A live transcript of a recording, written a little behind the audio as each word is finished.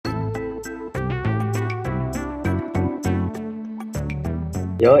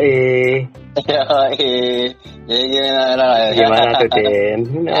Yoi. Jadi gimana? Gimana tuh, Tin?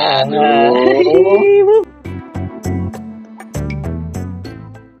 Aduh.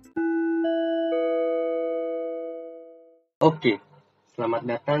 Oke, selamat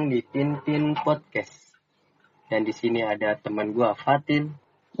datang di Tintin Podcast. Dan di sini ada teman gua Fatin.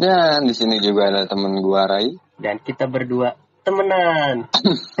 Dan di sini juga ada temen gua Rai. Dan kita berdua temenan.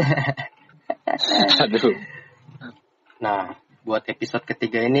 Aduh. Nah, buat episode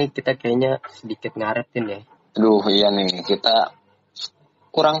ketiga ini kita kayaknya sedikit ngaretin ya. Aduh, iya nih, kita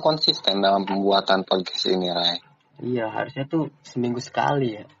kurang konsisten dalam pembuatan podcast ini, Rai. Iya, harusnya tuh seminggu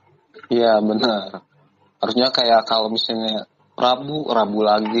sekali ya. Iya, benar. Harusnya kayak kalau misalnya Rabu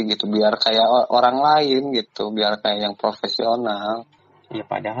lagi gitu, biar kayak orang lain gitu, biar kayak yang profesional. Iya,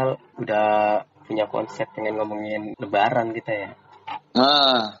 padahal udah punya konsep pengen ngomongin lebaran kita ya.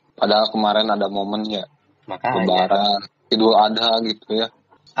 Nah, padahal kemarin ada momen ya, Makanya. Lebaran, Idul Adha gitu ya.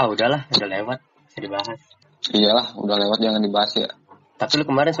 Udahlah, udah lewat, bisa dibahas. Iyalah, udah lewat jangan dibahas ya. Tapi lu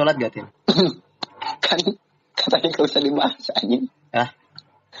kemarin sholat gak, Tin? Kan katanya gak usah dibahas anjing.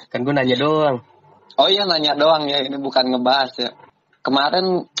 Kan gue nanya doang. Oh iya, nanya doang ya, ini bukan ngebahas ya.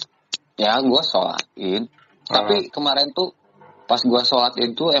 Kemarin ya gue sholat id, tapi kemarin tuh pas gue sholat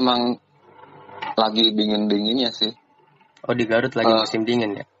itu emang lagi dingin-dinginnya sih. Oh, di Garut lagi musim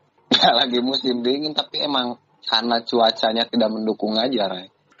dingin ya? Ya lagi musim dingin, tapi emang karena cuacanya tidak mendukung aja,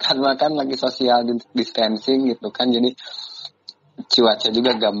 Ray. Karena kan lagi social distancing gitu kan, jadi cuaca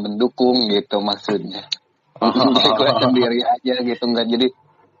juga gak mendukung gitu maksudnya. Jadi gue sendiri aja gitu, nggak jadi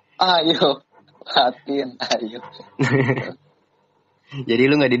ayo Fatin, ayo. Jadi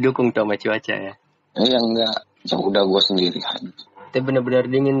lu gak didukung tuh sama cuaca ya? Ya enggak, ya udah gue sendiri aja. Tapi bener-bener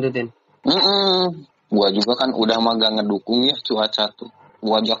dingin tuh, Tin. Gue juga kan udah mah gak ngedukung ya cuaca tuh.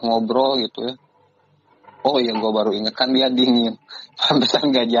 Gue ajak ngobrol gitu ya. Oh iya, gue baru inget kan dia dingin.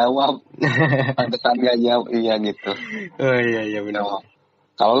 Pantesan gak jawab. Iya gitu. Oh iya benar.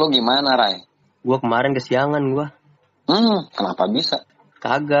 Kalau lu gimana, Ray? Gue kemarin kesiangan gue. Kenapa bisa?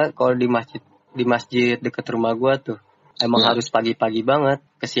 Kagak, kalau di masjid deket rumah gue tuh emang harus pagi-pagi banget.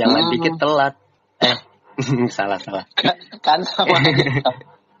 Kesiangan dikit telat. Salah. Kan sama aja.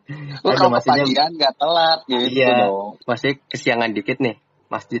 Lu kalau kepagian gak telat gitu dong. Maksudnya kesiangan dikit nih.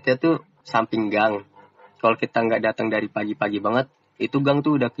 Masjidnya tuh samping gang. Kalau kita nggak datang dari pagi-pagi banget, itu gang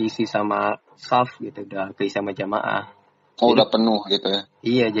tuh udah keisi sama saf gitu, udah keisi sama jamaah. Oh, jadi, udah penuh gitu ya?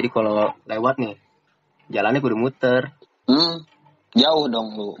 Iya, jadi kalau lewat nih, jalannya kudu muter. Jauh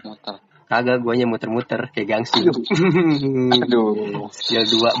dong lu muter. Kagak, guanya muter-muter kayak gangsi. Aduh. Skill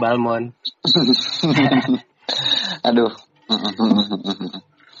 2 Balmon. Aduh.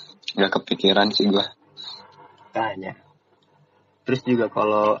 Gak kepikiran sih gua. Tanya. Terus juga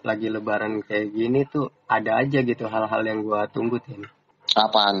kalau lagi lebaran kayak gini tuh ada aja gitu hal-hal yang gue tunggu, Tin.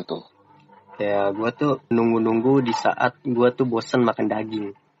 Apaan tuh? Kayak gue tuh nunggu-nunggu di saat gue tuh bosen makan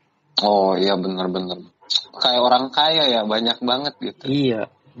daging. Oh iya, bener-bener. Kayak orang kaya ya, banyak banget gitu. Iya,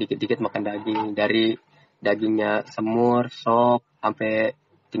 dikit-dikit makan daging. Dari dagingnya semur, sop, sampai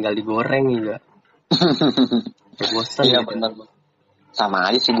tinggal digoreng juga. Kayak bosen iya, gitu. Bener. Sama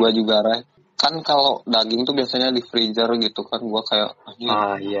aja sih gue juga, Ray. Kan kalau daging tuh biasanya di freezer gitu kan, gue kayak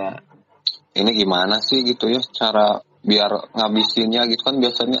iya. Ini gimana sih gitu ya cara biar ngabisinnya gitu kan,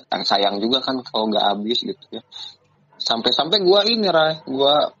 biasanya sayang juga kan kalau nggak habis gitu ya. Sampai gue ini, Ray,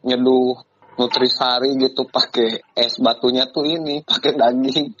 gue nyeduh Nutrisari gitu pakai es batunya tuh ini pakai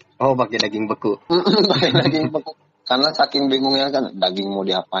daging. Oh, pakai daging beku. Pakai daging beku. Karena saking bingungnya kan daging mau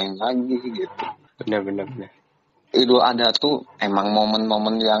diapain lagi gitu. Bener. Idul Adha tuh emang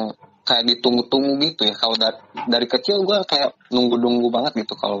momen-momen yang kayak ditunggu-tunggu gitu ya. Kalau dari kecil gue kayak nunggu-nunggu banget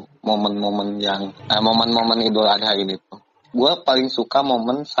gitu kalau momen-momen Idul Adha ini tuh. Gue paling suka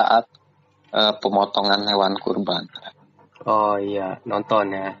momen saat pemotongan hewan kurban. Oh iya,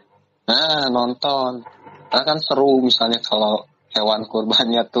 nonton ya. Nah, nonton. Karena kan seru misalnya kalau hewan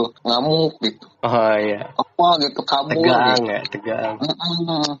kurbannya tuh ngamuk gitu. Oh iya. Apa gitu, kabur tegang gitu. Ya, tegang.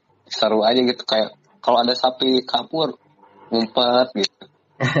 Seru aja gitu, kayak kalau ada sapi kabur, ngumpet gitu.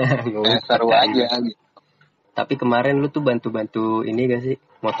 Seru aja gitu. Tapi kemarin lu tuh bantu-bantu ini gak sih?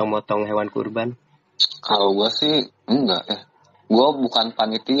 Motong-motong hewan kurban? Kalau gue sih enggak ya. Gue bukan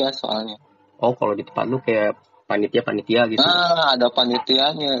panitia soalnya. Oh, kalau di tempat lu kayak panitia gitu. Nah, ada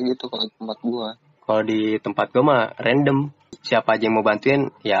panitianya gitu kalau di tempat gue. Kalau di tempat gue mah random. Siapa aja yang mau bantuin,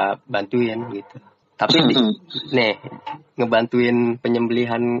 ya bantuin gitu. Tapi nih, ngebantuin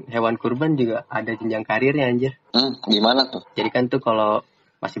penyembelihan hewan kurban juga ada jenjang karirnya anjir. Gimana tuh? Jadi kan tuh kalau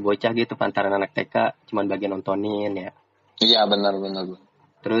masih bocah gitu, pantaran anak TK, cuman bagian nontonin ya. Iya, benar.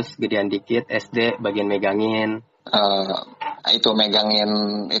 Terus gedean dikit, SD bagian megangin. Itu megangin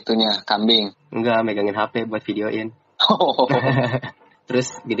itunya kambing. Enggak, megangin HP buat videoin. Oh.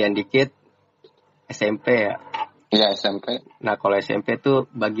 Terus gedean dikit SMP ya. Iya SMP. Nah kalau SMP tuh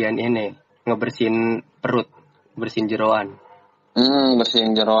bagian ini ngebersihin perut, bersihin jeroan.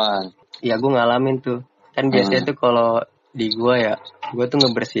 Bersihin jeroan. Ya gue ngalamin tuh. Kan biasanya tuh kalau di gue ya, gue tuh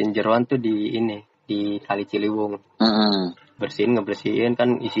ngebersihin jeroan tuh di ini, di Kali Ciliwung. Ngebersihin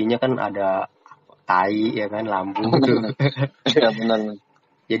kan isinya kan ada tai ya kan, lambung tuh. Iya benar.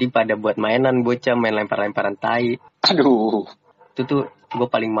 Jadi pada buat mainan bocah main lempar-lemparan tai. Aduh. Itu tuh gue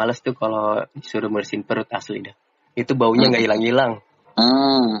paling males tuh kalau disuruh bersihin perut asli dah. Itu baunya nggak hilang-hilang.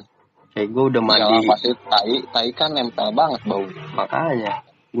 Kayak gue udah mandi. Ya pasti tai kan nempel banget bau. Makanya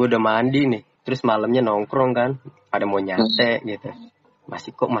gue udah mandi nih. Terus malamnya nongkrong kan, pada mau nyate gitu.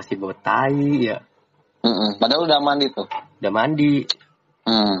 Masih bau tai ya. Padahal udah mandi tuh. Udah mandi.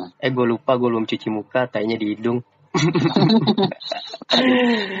 Gue lupa gue belum cuci muka, tainya di hidung.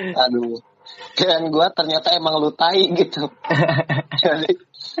 Aduh. Kirain gue ternyata emang lu tai gitu. Jadi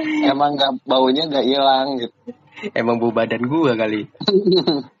emang baunya gak hilang gitu. Emang bau badan gue kali.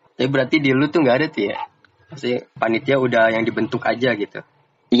 Tapi berarti di lu tuh gak ada tuh ya? Pasti panitia udah yang dibentuk aja gitu.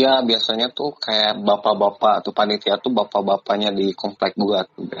 Iya biasanya tuh kayak bapak-bapak tuh panitia tuh bapak-bapaknya di komplek gua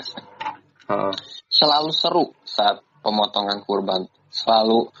tuh biasanya. Selalu seru saat pemotongan kurban.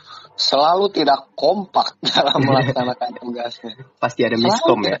 Selalu tidak kompak dalam melaksanakan tugasnya. Pasti ada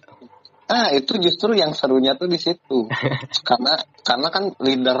miskom ya. Nah itu justru yang serunya tuh di situ. karena kan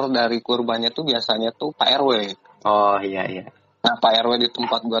leader dari kurbannya tuh biasanya tuh Pak RW. Oh iya. Nah Pak RW di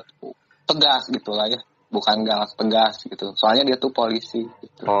tempat gua tuh tegas gitu lah ya. Bukan galak, tegas gitu. Soalnya dia tuh polisi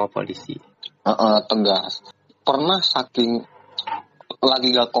gitu. Oh polisi. Tegas. Pernah saking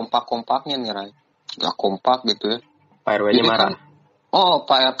lagi gak kompak-kompaknya nih Ray. Gak kompak gitu ya. Pak RW-nya marah.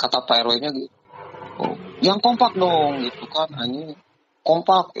 Kan, kata Pak RW-nya gitu. Yang kompak dong gitu kan. Ini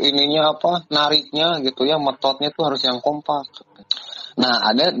kompak ininya apa nariknya gitu ya, metodenya tuh harus yang kompak. Nah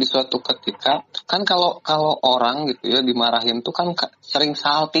ada di suatu ketika kan kalau orang gitu ya dimarahin tuh kan sering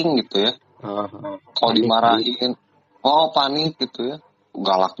salting gitu ya. Kalau dimarahin panik gitu ya,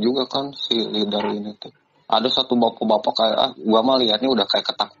 galak juga kan si leader ini tuh. Ada satu bapak-bapak kayak gua mah liatnya udah kayak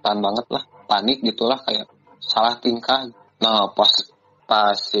ketakutan banget lah, panik gitulah kayak salah tingkah. Nah pas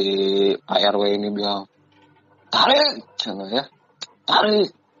si Pak RW ini bilang tarik ya, tarik.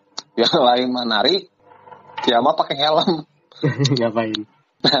 Yang lain mah narik, dia mah pakai helm. Ngapain?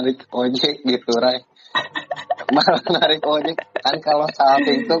 Narik ojek gitu, Ray. Malah narik ojek. Kan kalau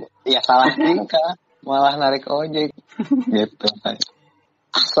salting tuh ya salah tingkah, malah narik ojek. Gitu, Ray.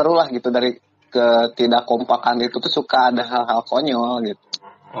 Seru lah gitu dari ketidakkompakan itu tuh suka ada hal-hal konyol gitu.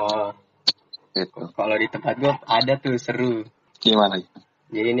 Oh. Gitu. Kalau di tempat gue ada tuh seru. Gimana?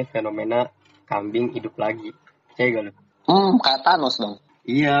 Jadi ini fenomena kambing hidup lagi. Percaya gak lu? Kayak Thanos dong.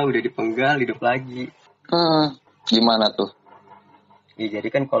 Iya, udah dipenggal hidup lagi. Gimana tuh? Ya,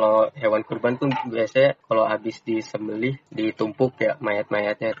 jadi kan kalau hewan kurban tuh biasanya kalau habis disembelih ditumpuk ya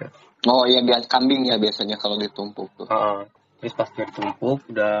mayat-mayatnya tuh. Oh iya kambing ya biasanya kalau ditumpuk tuh. Terus pas dia ditumpuk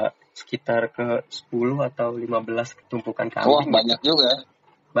udah sekitar ke 10 atau 15 tumpukan kambing. Wah banyak gitu. Juga.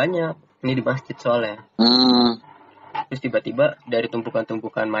 Banyak. Ini di masjid soalnya. Terus tiba-tiba dari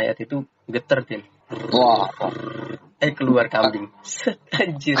tumpukan-tumpukan mayat itu geter Tin. Wah. Keluar kambing.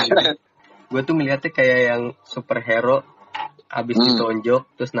 Anjir. Gue tuh ngeliatnya kayak yang superhero abis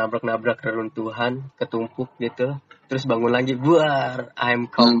ditonjok terus nabrak-nabrak reruntuhan ketumpuk gitu terus bangun lagi buar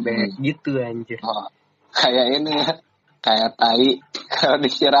I'm come back gitu anjir. Kayak ini ya kayak tai kalau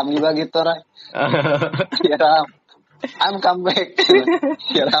disiram juga gitu Ray. Siram I'm come back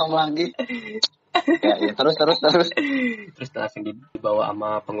siram lagi ya terus langsung dibawa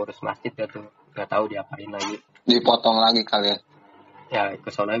sama pengurus masjid ya tuh nggak tahu diapain lagi dipotong lagi kali ya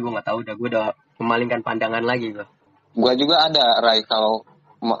kesana gue nggak tahu gue udah memalingkan pandangan lagi Gua juga ada Ray kalau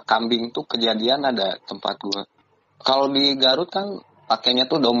kambing tuh kejadian ada tempat gua. Kalau di Garut kan pakainya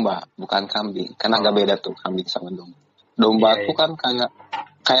tuh domba, bukan kambing. Karena agak beda tuh kambing sama domba. Domba tuh kan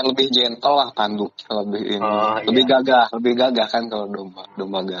kayak lebih gentle lah tanduk, lebih gagah kan kalau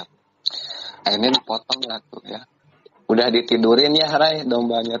domba Garut. Akhirnya dipotong lah tuh ya. Udah ditidurin ya Ray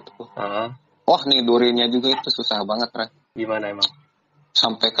dombanya tuh. Wah nidurinnya juga itu susah banget Ray. Gimana emang?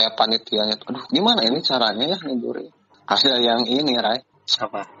 Sampai kayak panitianya tuh, aduh gimana ini caranya ya nidurin? Ada yang ini, Ray.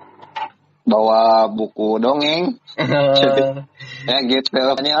 Apa? Bawa buku dongeng. Ya gitu.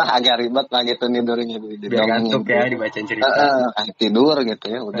 Ini lah agak ribet lah gitu nidurinnya. Biar ngantuk ya dibacain cerita. Tidur gitu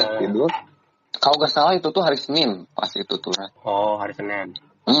ya, udah tidur. Kalau gak salah itu tuh hari Senin pas itu tuh, Ray. Oh, hari Senin.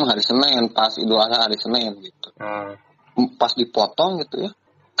 Hari Senin, pas Idul Adha hari Senin gitu. Pas dipotong gitu ya.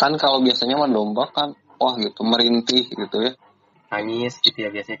 Kan kalau biasanya mah domba kan, wah gitu, merintih gitu ya. nangis gitu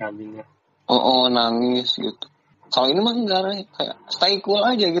ya biasanya kambingnya. Nangis gitu. Kalau ini mah enggak, Ray. Kayak stay cool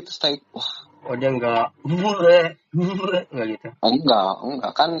aja gitu, wah. Oh dia enggak enggak gitu.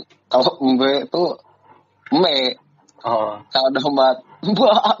 Enggak kan kalau mbe itu mbe. Oh. Kalau domba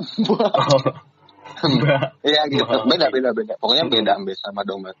mbak. Oh. Iya gitu. Oh, Beda. okay. Pokoknya beda mbe sama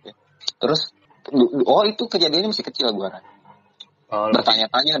domba. Terus itu kejadiannya masih kecil gua, Ray.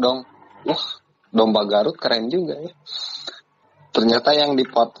 Bertanya-tanya dong. Wah, domba Garut keren juga ya. Ternyata yang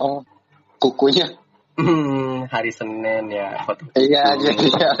dipotong kukunya. Hari Senin ya foto. Iya, jadi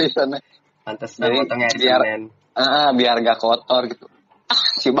hari Senin. Pantes potongnya hari Senin. Biar gak kotor gitu.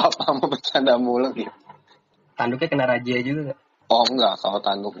 Si bapak mau bercanda mulu gitu. Tanduknya kena razia juga gak? Oh enggak, kalau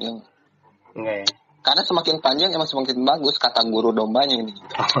tanduknya enggak ya. Karena semakin panjang emang semakin bagus kata guru dombanya ini.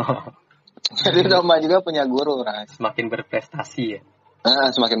 Jadi domba juga punya guru, Ray. Semakin berprestasi ya.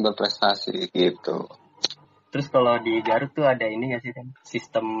 Semakin berprestasi gitu. Terus kalau di Garut tuh ada ini gak sih kan?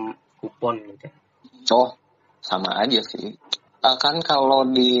 Sistem kupon gitu. Oh, sama aja sih. Kan kalau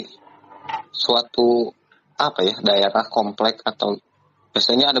di suatu daerah komplek atau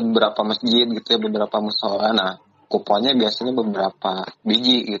biasanya ada beberapa masjid gitu ya, beberapa musola. Nah, kuponnya biasanya beberapa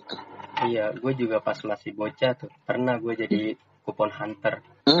biji gitu. Iya, gue juga pas masih bocah tuh pernah gue jadi kupon hunter.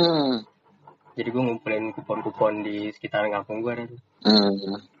 Jadi gue ngumpulin kupon-kupon di sekitaran kampung gue ada tuh.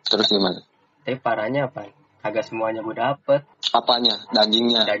 Terus gimana? Tapi parahnya apa? Kagak semuanya gue dapet. Apanya?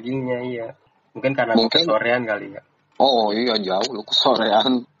 Dagingnya? Dagingnya iya. Mungkin karena gue kesorean kali ya. Oh iya jauh lu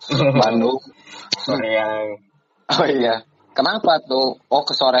kesorean. Bandung. Sorean. Oh iya. Kenapa tuh? Oh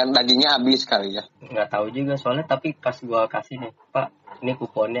kesorean dagingnya habis kali ya? Nggak tahu juga soalnya tapi pas gue kasih nih, Pak ini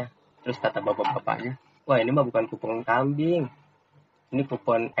kuponnya. Terus kata bapak-bapaknya, wah ini mah bukan kupon kambing. Ini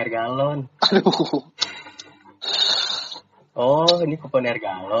kupon air galon. Aduh. Oh ini kupon air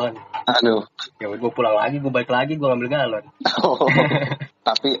galon. Aduh. Ya udah gue pulang lagi, gue balik lagi, gue ngambil galon.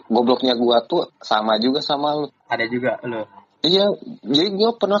 Tapi gobloknya gue tuh sama juga sama lu. Ada juga lu? Iya, jadi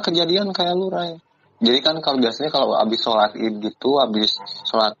gue pernah kejadian kayak lu, Ray. Jadi kan biasanya kalau abis sholat id gitu, abis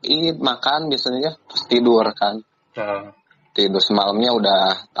sholat id makan biasanya terus tidur kan. Tidur semalamnya udah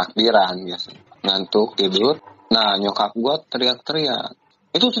takbiran biasanya. Ngantuk tidur. Nah nyokap gue teriak-teriak.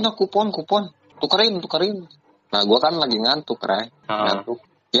 Itu sudah kupon. Tukerin. Nah gue kan lagi ngantuk, Ray. Ngantuk.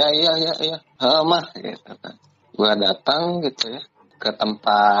 Iya. Mah gitu kan. Gue datang gitu ya ke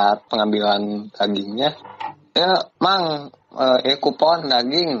tempat pengambilan dagingnya. Ya, Mang, kupon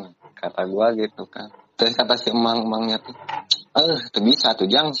daging kata gue gitu kan. Terus kata si emangnya tuh, itu bisa tuh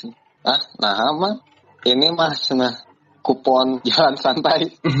jang sih. Nah mah ini mah senah kupon jalan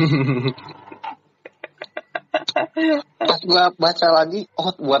santai. Pas gue baca lagi,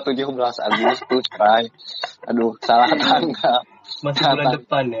 buat 17 Agustus, Ray. Aduh, salah tanggal. Masih bulan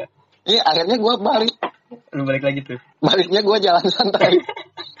depan ya? Iya, akhirnya gue balik. Lu balik lagi tuh? Baliknya gue jalan santai.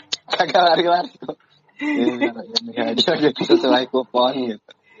 Kagak lari-lari tuh. Iya, aja gitu sesuai kupon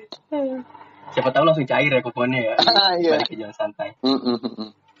gitu. Siapa tahu langsung cair ya kuponnya ya. Iya. Balik ke jalan santai.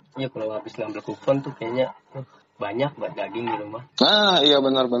 Iya, kalau habis ngambil kupon tuh kayaknya banyak buat daging di rumah. Iya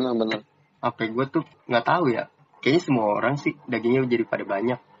benar. Apa gue tuh nggak tahu ya. Kayaknya semua orang sih dagingnya jadi pada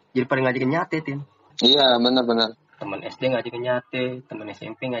banyak. Jadi pada ngajakin nyate, Tin. Iya, benar. Teman SD ngajakin nyate, teman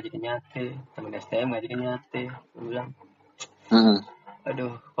SMP ngajakin nyate, teman STM ngajakin nyate. Gue bilang,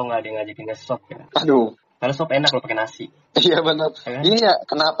 aduh, kok nggak ada yang ngajakin sop ya? Aduh. Karena sop enak kalau pakai nasi. Iya benar. Iya,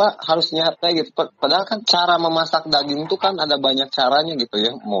 kenapa harus nyate gitu? Padahal kan cara memasak daging tuh kan ada banyak caranya gitu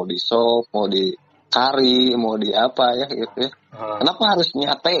ya. Mau di sop, mau di kari, mau di apa ya gitu ya. Kenapa harus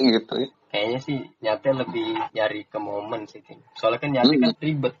nyate gitu ya? Kayaknya sih nyate lebih nyari ke momen sih. Soalnya kan nyate kan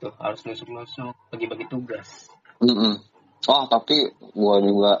ribet tuh, harus nusuk-nusuk, bagi-bagi tugas. Oh tapi gua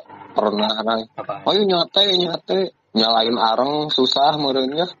juga pernah Oh iya nyate, nyalain areng susah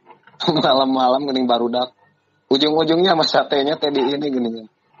merenya. Malam-malam gini barudak. Ujung-ujungnya sama satenya teh di ini gini.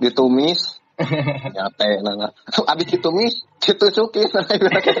 Ditumis. Nyate abis ditumis ditusukin sate.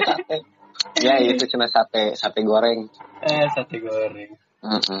 Ya itu cuma sate goreng. Sate goreng.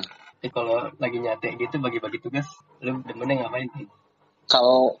 Tapi kalau lagi nyate gitu bagi-bagi tugas, lu demennya ngapain sih?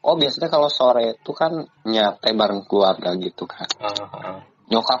 Biasanya kalau sore itu kan nyate bareng keluarga gitu kan.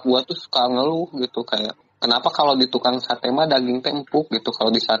 Nyokap gua tuh suka ngeluh gitu kayak, kenapa kalau di tukang sate mah daging teh empuk gitu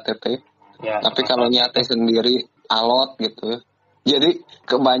kalau di sate teh. Ya, tapi kalau nyate sendiri alot gitu. Jadi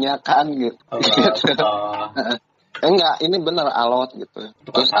kebanyakan gitu. Enggak, ini bener alot gitu.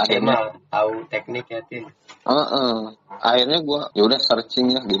 Terus akhirnya tahu teknik ya, Tin. Akhirnya gue udah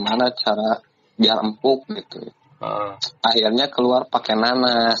searching ya gimana cara biar empuk gitu. Akhirnya keluar pakai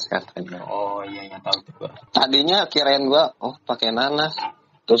nanas katanya. Oh iya tahu tuh gue. Tadinya kirain gue pakai nanas.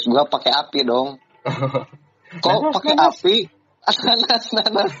 Terus gue pakai api dong. Kok pakai api?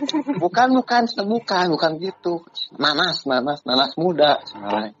 Nanas. Bukan gitu. Nanas muda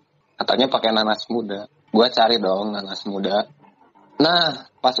sebenarnya. Katanya pakai nanas muda. Gua cari dong nanas muda. Nah,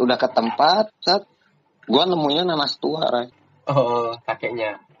 pas udah ke tempat, gua nemunya nanas tua, Ray. Oh,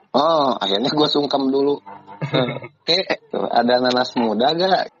 kakeknya. Oh, akhirnya gua sungkem dulu. Oke, ada nanas muda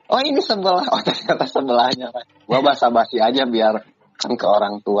gak? Oh, ini sebelah. Oh, ternyata sebelahnya, Ray. Gua basa-basi aja biar kan ke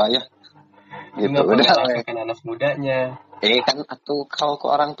orang tua ya. Gitu Nggak perlu udah. langsung ke nanas mudanya. Kan atuh kalau ke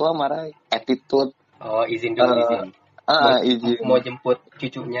orang tua marah attitude. Oh, izin dulu, izin. Izin. Mau jemput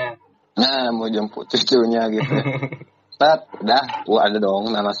cucunya. Nah, mau jemput cucunya gitu. Udah, ada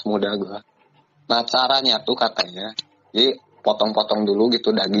dong nanas muda gua. Nah, caranya tuh katanya, jadi potong-potong dulu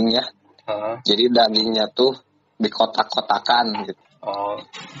gitu dagingnya. Jadi dagingnya tuh dikotak-kotakan gitu. Oh,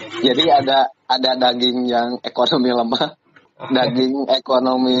 jadi ada daging yang ekonomi lemah, daging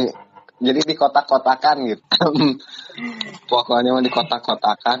ekonomi. Jadi dikotak-kotakan gitu. Pokoknya mau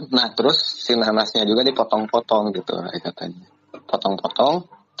dikotak-kotakan. Nah, terus si nanasnya juga dipotong-potong gitu katanya. Potong-potong,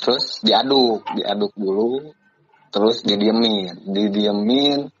 terus diaduk dulu, terus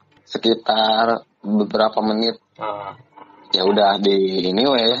didiemin sekitar beberapa menit. Ya udah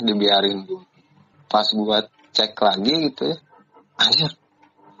dibiarin dulu. Pas gua cek lagi gitu ya, anjir,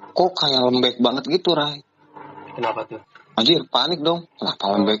 kok kayak lembek banget gitu, Ray. Kenapa tuh? Anjir, panik dong.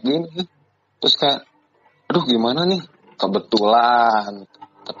 Kenapa lembek gini? Terus kayak, aduh gimana nih? Kebetulan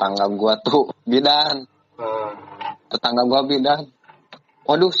tetangga gua tuh bidan.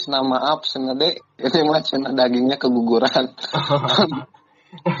 Waduh, maaf, senede. Ini mah dagingnya keguguran.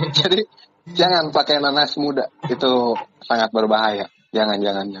 Jadi jangan pakai nanas muda. Itu sangat berbahaya. Jangan.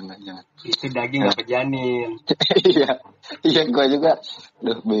 Itu daging nggak berjanin. Iya, gua juga.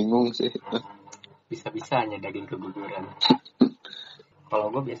 Bingung sih. Bisa-bisanya daging keguguran.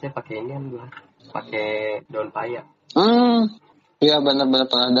 Kalau gue biasanya pakai ini kan gue pakai daun paya. Iya benar-benar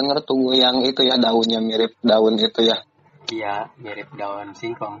pernah dengar tuh yang itu ya, daunnya mirip daun itu ya. Iya, mirip daun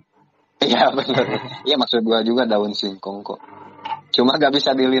singkong. Iya benar. Iya, maksud gue juga daun singkong kok. Cuma gak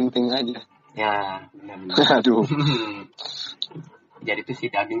bisa dilinting aja. Ya, benar. Aduh. Jadi tuh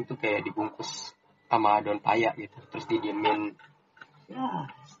si daging tuh kayak dibungkus sama daun paya gitu, terus didiemin ya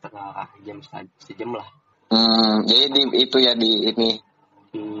setengah jam, sejam lah. Jadi itu ya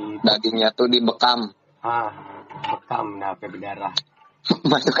dagingnya tuh dibekam. Bekam, sampai berdarah.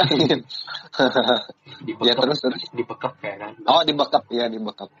 Masuk angin. Ya terus dibekap kayak kan. Oh, dibekap.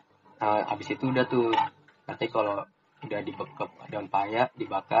 Abis itu udah tuh, katanya kalau udah dibekap daun paya,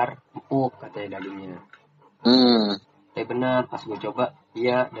 dibakar, empuk katanya dagingnya. Bener, pas gue coba,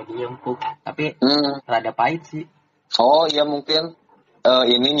 iya dagingnya empuk, tapi rada pahit sih. Oh iya, mungkin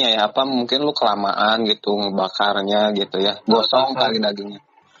ininya ya, mungkin lu kelamaan gitu ngebakarnya gitu ya, gosong kali dagingnya.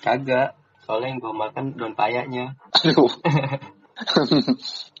 Kagak, soalnya yang gue makan daun payanya. Aduh.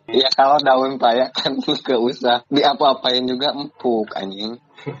 Ya kalau daun paya kan gak usah diapa-apain juga empuk anjing.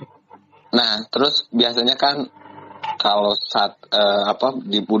 Nah terus biasanya kan kalau saat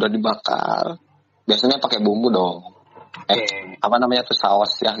udah dibakar, biasanya pakai bumbu dong. Apa namanya tuh,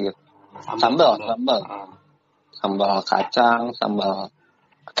 saus ya gitu. Sambal. Sambal kacang, sambal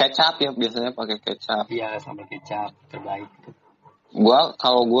kecap ya, biasanya pakai kecap. Iya, sambal kecap terbaik.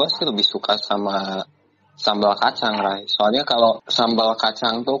 Kalau gua sih lebih suka sama sambal kacang, Ray. Soalnya kalau sambal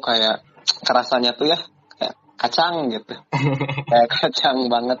kacang tuh kayak kerasanya tuh ya kayak kacang gitu. Kayak kacang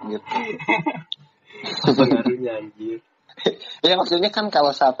banget gitu. Apa ngaruhnya anjir? Ya maksudnya kan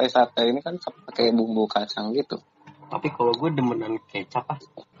kalau sate-sate ini kan pakai bumbu kacang gitu. Tapi kalau gue demenan kecap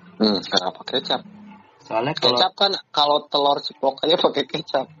Kenapa kecap? Soalnya kecap kan kalau telur ceplok aja pakai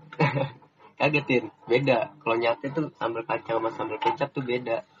kecap. Kagetin, beda. Kalau nyate tuh sambal kacang sama sambal kecap tuh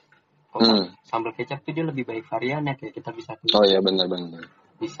beda. Kalau sambal kecap tuh dia lebih baik variannya, kayak kita bisa Oh iya, benar.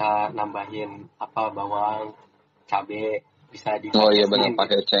 Bisa nambahin bawang, cabe, bisa di. Oh iya benar,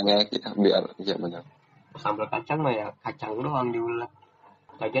 pakai cengek ya, biar ya benar. Sambal kacang mah ya kacang doang diulek.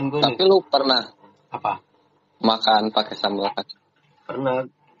 Lagian gue Tapi lu pernah makan pakai sambal kacang? Pernah.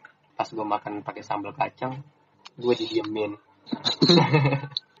 Pas gue makan pakai sambal kacang, gue didiemin.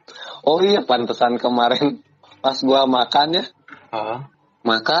 Oh iya, pantesan kemarin pas gue makan ya.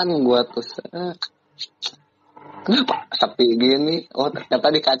 Makan gue terus kenapa sepi gini? Oh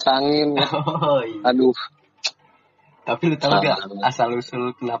ternyata dikacangin ya. Oh, iya. Aduh. Tapi lu tahu gak asal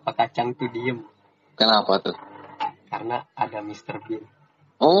usul kenapa kacang tuh diem? Kenapa tuh? Karena ada Mr. Bean.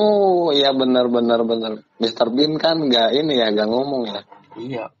 Oh iya, benar. Mr. Bean kan gak ngomong ya.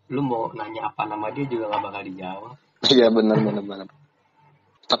 Iya, lu mau nanya apa nama dia juga gak bakal dijawab. Iya benar.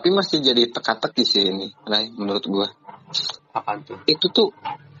 Tapi masih jadi teka-teki sih ini, Ray, menurut gue. Apaan tuh? Itu tuh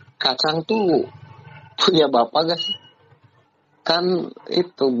kacang tuh punya bapak gak sih? kan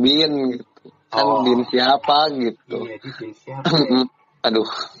itu Bin gitu. Kan Oh. Bin siapa gitu. Iya, di Bin siapa ya? Aduh.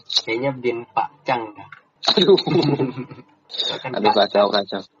 Kayaknya Bin Pak Cang dah. Aduh. Kan Aduh Pak Cang.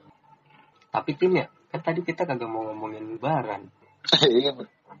 kacau. Tapi Tin ya, kan tadi kita kagak mau ngomongin lebaran. Iya,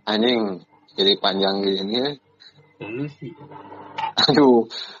 anjing jadi panjang gini. Lu sih. Aduh,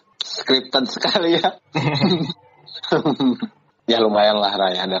 scripted sekali ya. Ya lumayan lah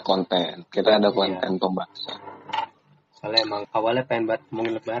Ray, ada konten. Kita ada konten pembahasan. Soalnya emang awalnya pengen buat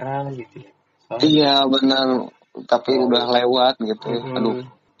ngomongin lebaran gitu ya. Iya benar, tapi udah lewat gitu. Aduh,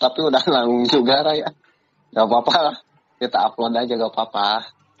 tapi udah nanggung juga Ray. Gak apa-apa lah, kita upload aja gak apa-apa.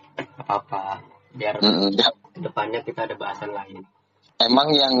 Apa-apa, biar kedepannya kita ada bahasan lain.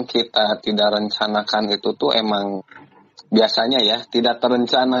 Emang yang kita tidak rencanakan itu tuh emang biasanya ya tidak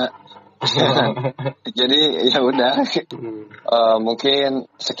terencana. Jadi ya udah,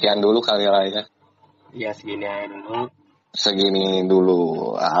 mungkin sekian dulu kali Raya. Ya segini aja dulu. Segini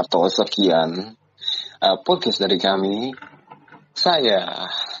dulu atau sekian podcast dari kami. Saya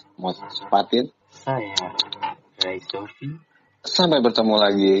mau sepatin. Saya Ray Sofi. Sampai bertemu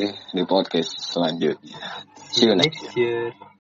lagi di podcast selanjutnya. See you next year.